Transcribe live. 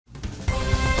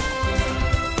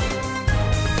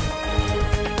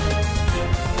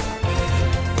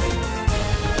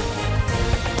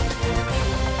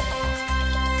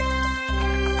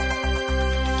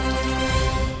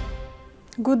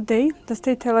Good day. The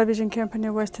state television company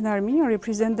Western Armenia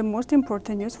represents the most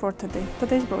important news for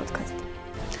today's broadcast.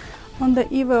 On the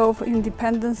eve of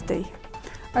Independence Day,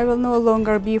 I will no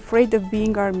longer be afraid of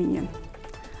being Armenian.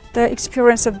 The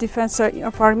experience of defense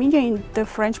of Armenia in the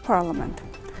French Parliament.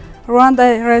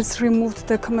 Rwanda has removed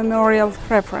the commemorial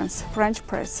reference, French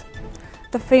press.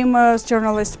 The famous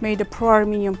journalist made a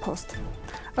pro-Armenian post.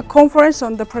 A conference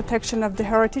on the protection of the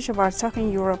heritage of Artsakh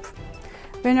in Europe.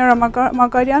 Venera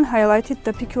Makaryan highlighted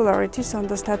the peculiarities on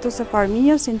the status of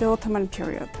Armenians in the Ottoman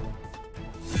period.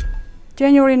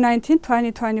 January 19,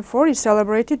 2024 is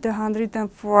celebrated the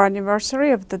 104th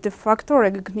anniversary of the de facto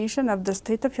recognition of the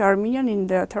state of Armenian in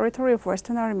the territory of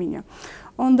Western Armenia.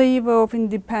 On the eve of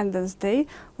Independence Day,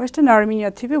 Western Armenia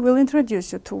TV will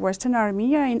introduce you to Western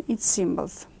Armenia and its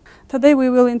symbols. Today we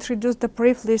will introduce the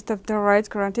brief list of the rights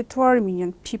granted to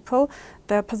Armenian people,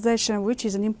 the possession which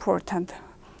is important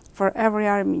for every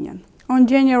Armenian. On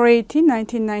January 18,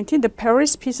 1990, the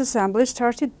Paris Peace Assembly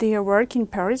started their work in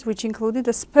Paris, which included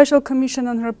a special commission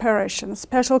on reparation. A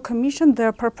special commission,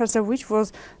 the purpose of which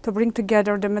was to bring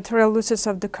together the material losses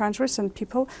of the countries and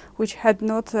people which had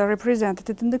not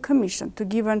represented in the commission, to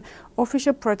give an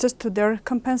official process to their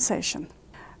compensation.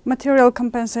 Material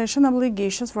compensation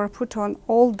obligations were put on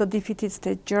all the defeated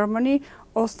states: Germany,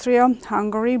 Austria,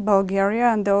 Hungary, Bulgaria,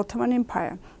 and the Ottoman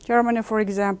Empire. Germany, for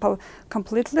example,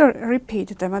 completely repaid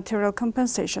the material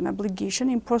compensation obligation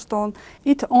imposed on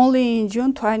it only in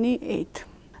June 28.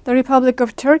 The Republic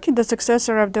of Turkey, the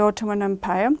successor of the Ottoman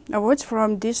Empire, avoids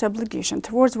from this obligation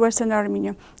towards Western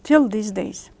Armenia till these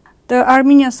days. The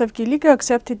Armenians of Kilikia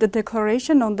accepted the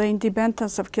declaration on the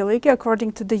independence of Kilikia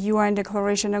according to the UN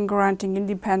Declaration on granting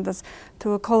independence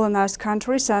to colonized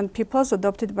countries and peoples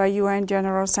adopted by UN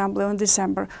General Assembly on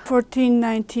December 14,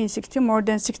 1960. More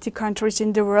than 60 countries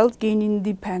in the world gained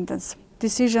independence.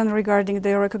 Decision regarding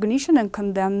the recognition and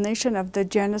condemnation of the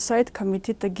genocide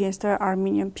committed against the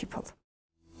Armenian people.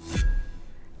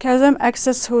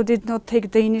 Agatangeghos, who did not take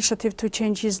the initiative to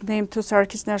change his name to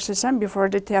Sahakyan before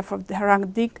the death of the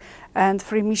Herangdik and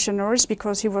free missionaries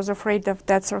because he was afraid of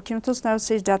that circumstance, now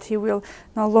says that he will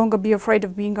no longer be afraid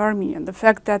of being Armenian. The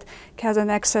fact that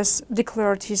Agatangeghos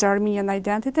declared his Armenian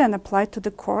identity and applied to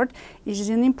the court is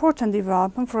an important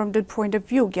development from the point of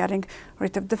view getting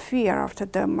rid of the fear after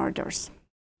the murders.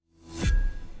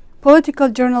 Political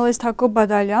journalist Jacob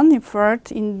Badalian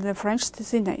inferred in the French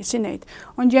Senate.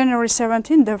 On January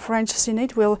 17, the French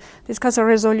Senate will discuss a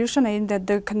resolution aimed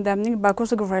at condemning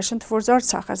Baku's aggression towards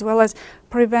Artsakh, as well as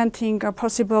preventing a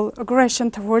possible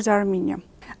aggression towards Armenia.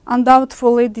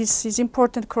 Undoubtedly, this is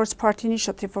important cross-party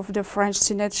initiative of the French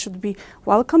Senate should be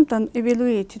welcomed and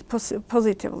evaluated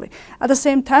positively. At the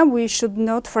same time, we should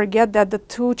not forget that the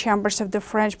two chambers of the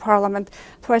French Parliament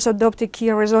twice adopted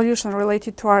key resolutions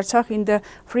related to Artsakh in the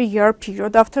 3-year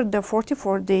period after the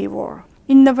 44-day war.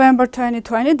 In November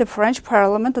 2020, the French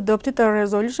Parliament adopted a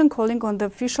resolution calling on the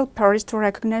official Paris to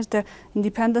recognize the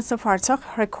independence of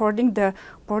Artsakh, recording the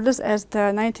borders as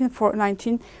the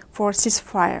 1904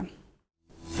 ceasefire.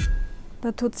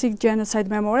 The Tutsi genocide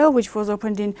memorial, which was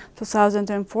opened in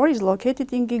 2004, is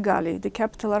located in Kigali, the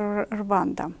capital of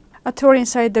Rwanda. A tour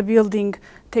inside the building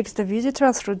takes the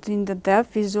visitor through the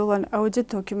depth, visual and audio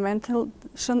documentation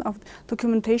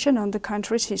on the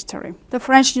country's history. The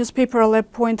French newspaper Le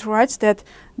Point writes that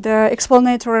the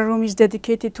explanatory room is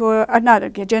dedicated to another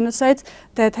genocide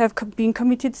that have been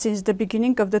committed since the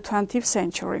beginning of the 20th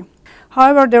century.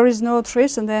 However, there is no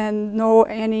trace and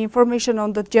any information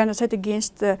on the genocide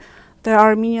against the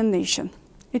Armenian nation.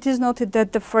 It is noted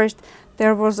that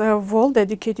there was a wall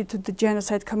dedicated to the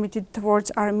genocide committed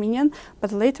towards Armenian,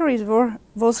 but later it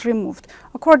was removed.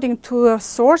 According to a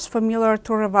source familiar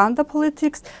to Rwanda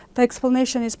politics, the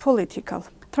explanation is political.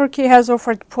 Turkey has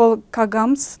offered Paul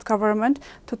Kagame's government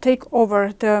to take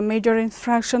over the major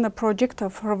infrastructure project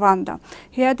of Rwanda.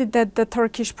 He added that the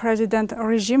Turkish president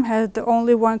regime had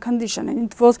only one condition,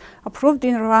 and it was approved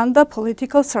in Rwanda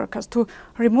political circles to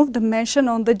remove the mention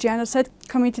on the genocide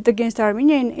committed against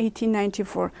Armenia in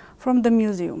 1894 from the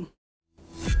museum.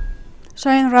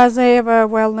 Shahin Razaev, a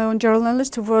well-known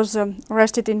journalist who was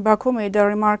arrested in Baku, made a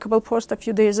remarkable post a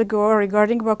few days ago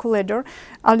regarding Baku leader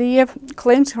Aliyev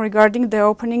claims regarding the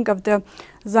opening of the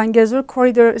Zangezur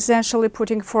corridor, essentially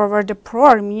putting forward the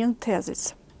pro-Armenian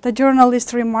thesis. The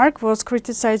journalist's remark was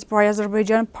criticized by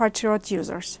Azerbaijan patriot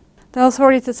users. The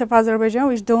authorities of Azerbaijan,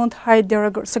 which don't hide their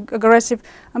aggressive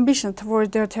ambition towards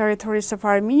their territories of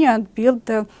Armenia and build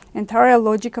the entire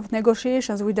logic of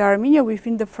negotiations with Armenia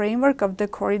within the framework of the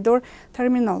corridor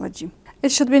terminology.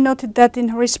 It should be noted that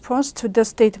in response to the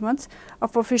statements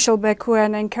of official Baku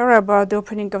and Ankara about the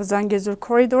opening of Zangezur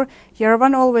corridor,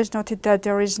 Yerevan always noted that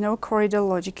there is no corridor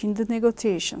logic in the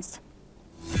negotiations.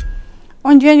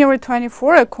 On January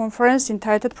 24, a conference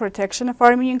entitled Protection of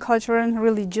Armenian Cultural and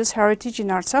Religious Heritage in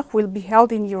Artsakh will be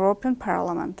held in European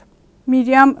Parliament.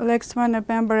 Miriam Lexman, a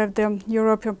member of the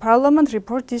European Parliament,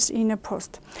 reported this in a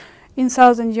post. In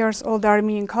 1,000 years old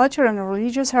Armenian culture and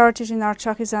religious heritage in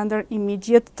Artsakh is under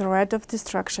immediate threat of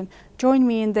destruction. Join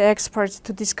me and the experts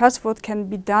to discuss what can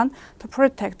be done to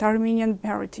protect Armenian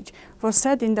heritage, was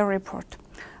said in the report.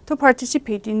 To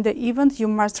participate in the event, you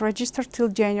must register till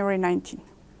January 19.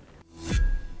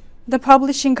 The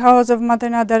publishing house of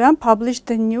Madena published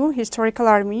the new Historical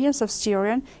Armenians of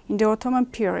Syrian in the Ottoman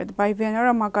period by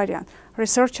Venera Makaryan,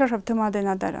 researcher of the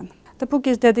Madena. The book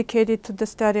is dedicated to the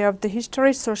study of the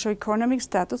history, socio-economic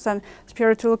status, and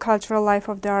spiritual cultural life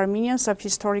of the Armenians of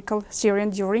historical Syrian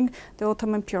during the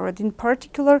Ottoman period, in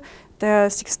particular the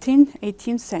 16th,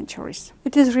 18th centuries.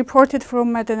 It is reported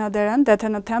from Madena that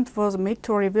an attempt was made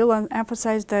to reveal and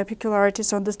emphasize the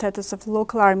peculiarities on the status of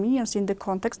local Armenians in the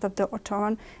context of the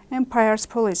Ottoman Empire's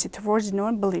policy towards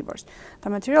non-believers. The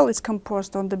material is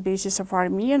composed on the basis of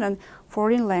Armenian and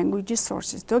foreign languages,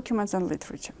 sources, documents, and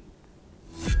literature.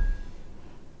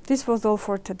 This was all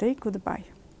for today. Goodbye.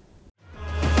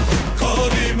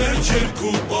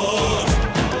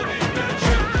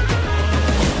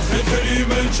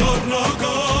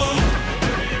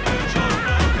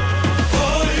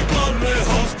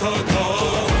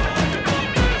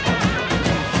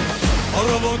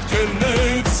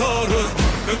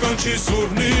 Կանչի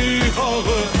սուրնի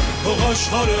խաղը, հող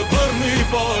աշխարը բռնի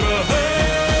բարը,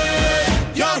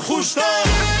 հեյ, յար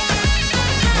խուշտար